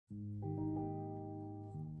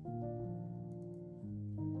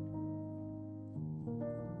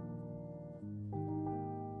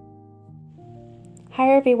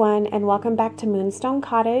Hi everyone, and welcome back to Moonstone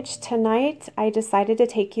Cottage. Tonight I decided to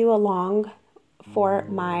take you along for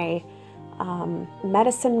my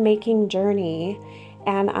medicine making journey,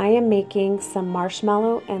 and I am making some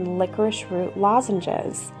marshmallow and licorice root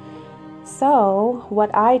lozenges. So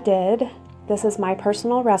what I did, this is my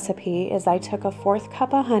personal recipe, is I took a 1/4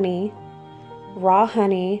 cup of honey, raw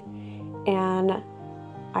honey, and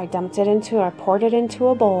I poured it into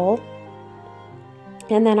a bowl,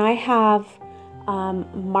 and then I have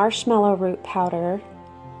marshmallow root powder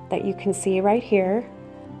that you can see right here.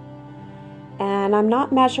 And I'm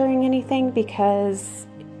not measuring anything because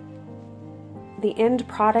the end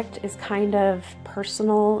product is kind of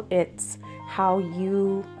personal. It's how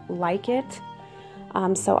you like it.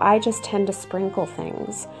 So I just tend to sprinkle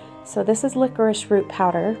things. So this is licorice root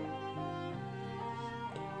powder.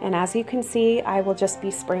 And as you can see, I will just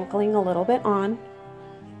be sprinkling a little bit on.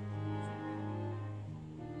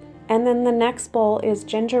 And then the next bowl is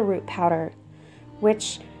ginger root powder,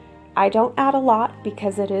 which I don't add a lot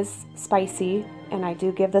because it is spicy, and I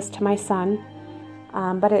do give this to my son,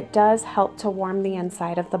 but it does help to warm the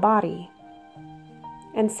inside of the body.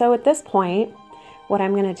 And so at this point, what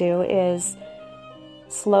I'm going to do is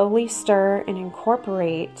slowly stir and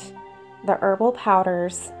incorporate the herbal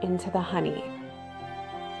powders into the honey.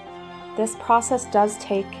 This process does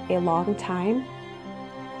take a long time.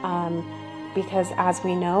 Because as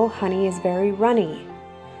we know, honey is very runny.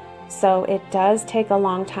 So it does take a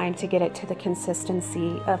long time to get it to the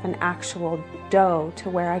consistency of an actual dough to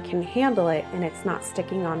where I can handle it and it's not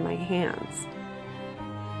sticking on my hands.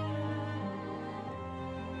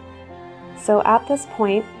 So at this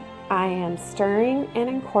point, I am stirring and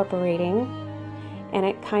incorporating, and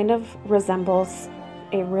it kind of resembles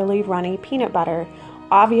a really runny peanut butter.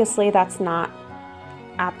 Obviously, that's not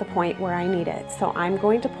at the point where I need it. So I'm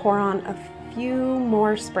going to pour on a few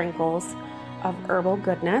more sprinkles of herbal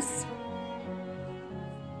goodness.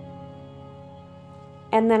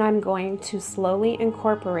 And then I'm going to slowly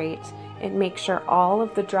incorporate and make sure all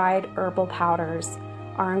of the dried herbal powders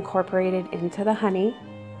are incorporated into the honey.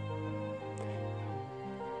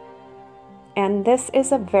 And this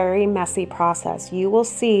is a very messy process. You will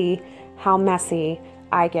see how messy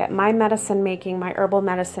I get. My herbal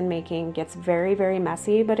medicine making gets very, very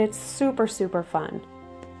messy, but it's super, super fun.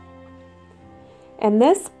 And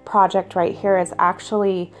this project right here is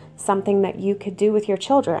actually something that you could do with your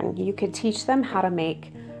children. You could teach them how to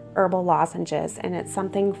make herbal lozenges, and it's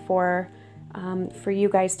something for you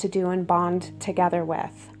guys to do and bond together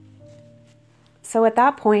with. So at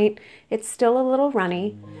that point, it's still a little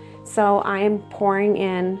runny, so I am pouring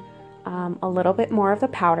in a little bit more of the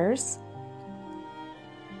powders.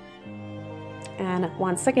 And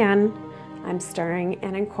once again, I'm stirring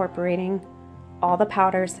and incorporating all the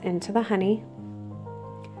powders into the honey.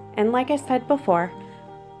 And like I said before,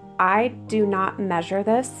 I do not measure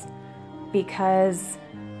this because,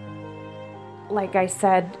 like I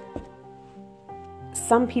said,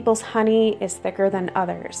 some people's honey is thicker than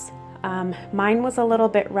others. Mine was a little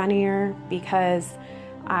bit runnier because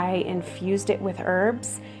I infused it with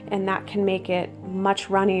herbs, and that can make it much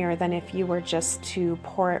runnier than if you were just to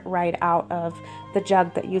pour it right out of the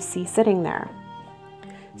jug that you see sitting there.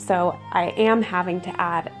 So I am having to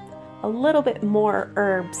add a little bit more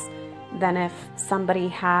herbs than if somebody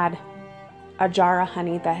had a jar of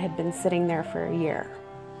honey that had been sitting there for a year.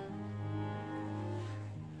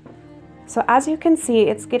 So as you can see,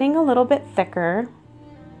 it's getting a little bit thicker.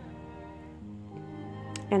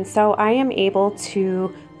 And so I am able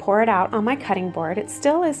to pour it out on my cutting board. It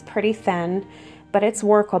still is pretty thin, but it's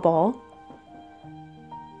workable.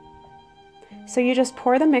 So you just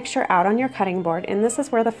pour the mixture out on your cutting board, and this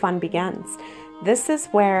is where the fun begins. This is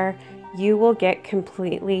where you will get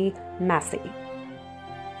completely messy.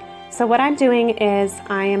 So what I'm doing is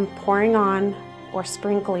I am pouring on or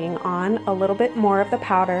sprinkling on a little bit more of the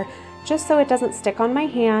powder just so it doesn't stick on my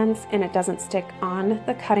hands and it doesn't stick on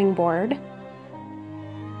the cutting board.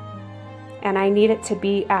 And I need it to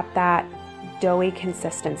be at that doughy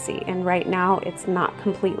consistency, and right now it's not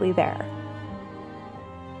completely there.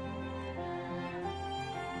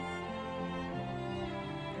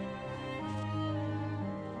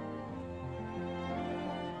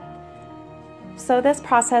 So this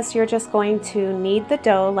process, you're just going to knead the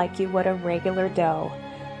dough like you would a regular dough.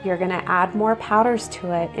 You're going to add more powders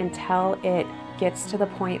to it until it gets to the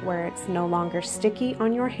point where it's no longer sticky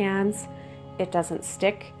on your hands, it doesn't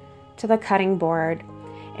stick to the cutting board,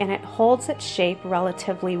 and it holds its shape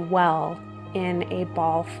relatively well in a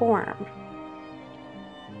ball form.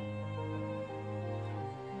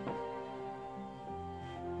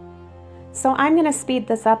 So I'm going to speed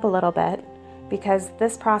this up a little bit because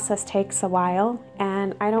this process takes a while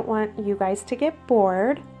and I don't want you guys to get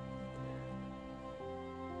bored.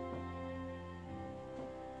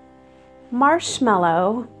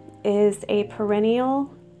 Marshmallow is a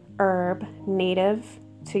perennial herb native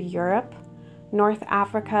to Europe, North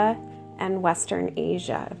Africa, and Western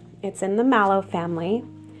Asia. It's in the mallow family,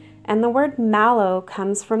 and the word mallow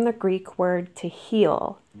comes from the Greek word to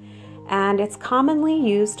heal, and it's commonly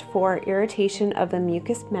used for irritation of the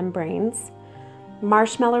mucous membranes.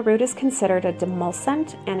 Marshmallow root is considered a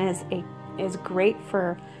demulcent and is great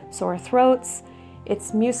for sore throats.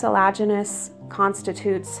 It's mucilaginous,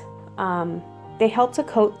 constitutes, they help to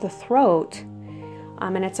coat the throat,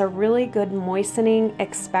 and it's a really good moistening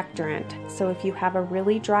expectorant. So if you have a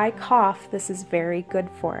really dry cough, this is very good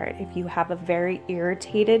for it. If you have a very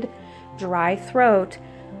irritated, dry throat,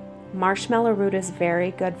 marshmallow root is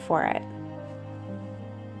very good for it.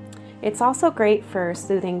 It's also great for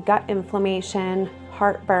soothing gut inflammation,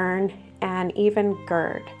 heartburn, and even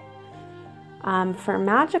GERD. For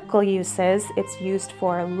magical uses, it's used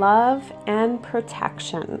for love and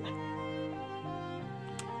protection.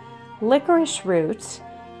 Licorice root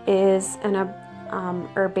is an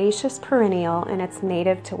herbaceous perennial, and it's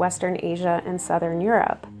native to Western Asia and Southern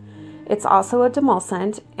Europe. It's also a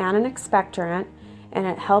demulcent and an expectorant, and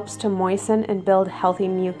it helps to moisten and build healthy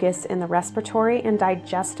mucus in the respiratory and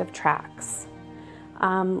digestive tracts.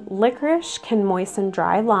 Licorice can moisten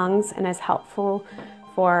dry lungs and is helpful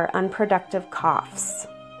for unproductive coughs.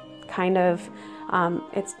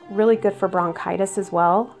 It's really good for bronchitis as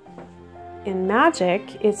well. In magic,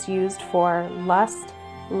 it's used for lust,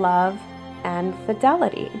 love, and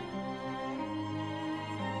fidelity.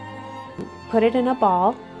 Put it in a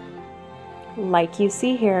ball, like you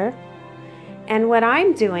see here. And what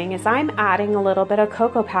I'm doing is I'm adding a little bit of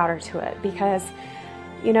cocoa powder to it because,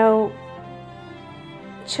 you know,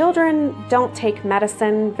 children don't take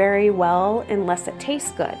medicine very well unless it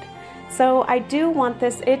tastes good. So I do want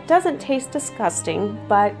this. It doesn't taste disgusting,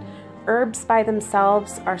 but herbs by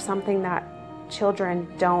themselves are something that children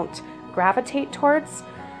don't gravitate towards.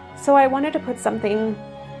 So I wanted to put something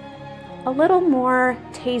a little more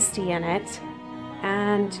tasty in it,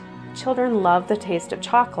 and children love the taste of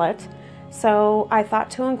chocolate. So I thought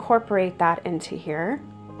to incorporate that into here.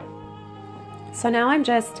 So now I'm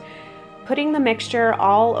just putting the mixture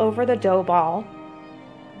all over the dough ball,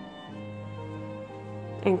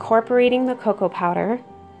 incorporating the cocoa powder,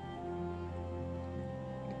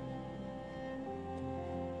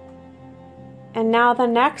 and now the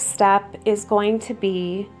next step is going to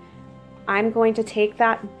be, I'm going to take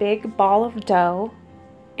that big ball of dough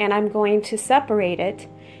and I'm going to separate it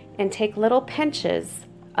and take little pinches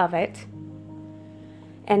of it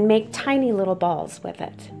and make tiny little balls with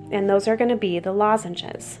it. And those are going to be the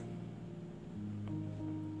lozenges.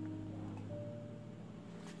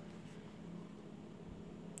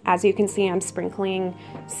 As you can see, I'm sprinkling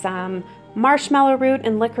some marshmallow root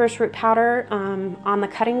and licorice root powder on the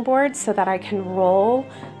cutting board so that I can roll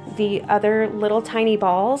the other little tiny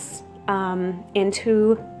balls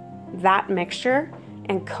into that mixture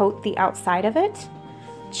and coat the outside of it,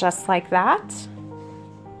 just like that.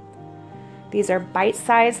 These are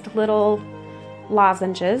bite-sized little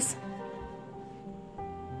lozenges.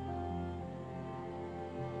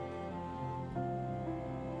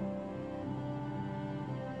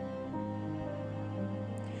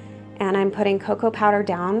 And I'm putting cocoa powder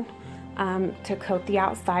down to coat the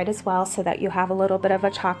outside as well so that you have a little bit of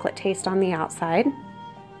a chocolate taste on the outside.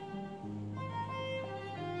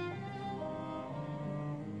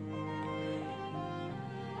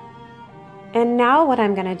 And now what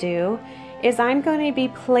I'm going to do is I'm going to be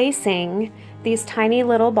placing these tiny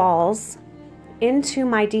little balls into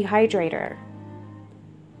my dehydrator.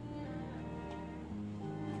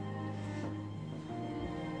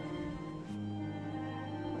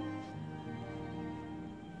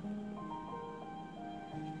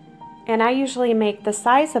 And I usually make the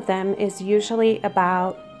size of them is usually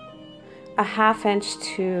about a ½ inch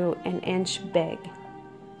to an inch big.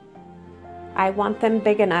 I want them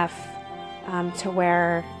big enough to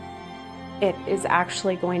where it is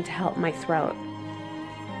actually going to help my throat.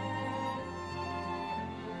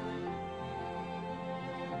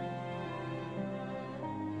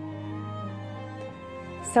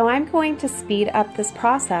 So I'm going to speed up this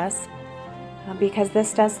process because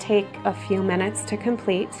this does take a few minutes to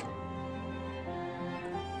complete.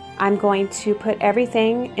 I'm going to put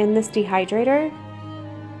everything in this dehydrator,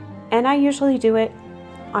 and I usually do it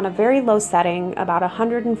on a very low setting, about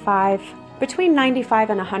 105, between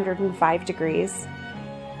 95 and 105 degrees.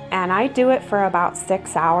 And I do it for about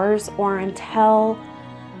 6 hours or until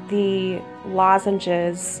the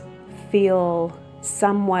lozenges feel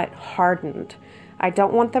somewhat hardened. I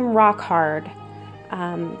don't want them rock hard,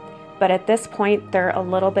 but at this point they're a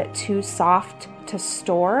little bit too soft to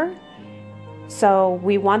store. So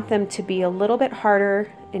we want them to be a little bit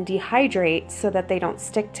harder and dehydrate so that they don't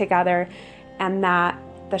stick together and that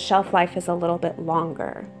the shelf life is a little bit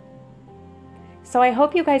longer. So I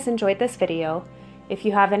hope you guys enjoyed this video. If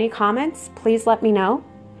you have any comments, please let me know.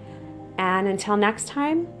 And until next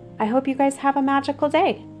time, I hope you guys have a magical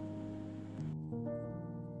day.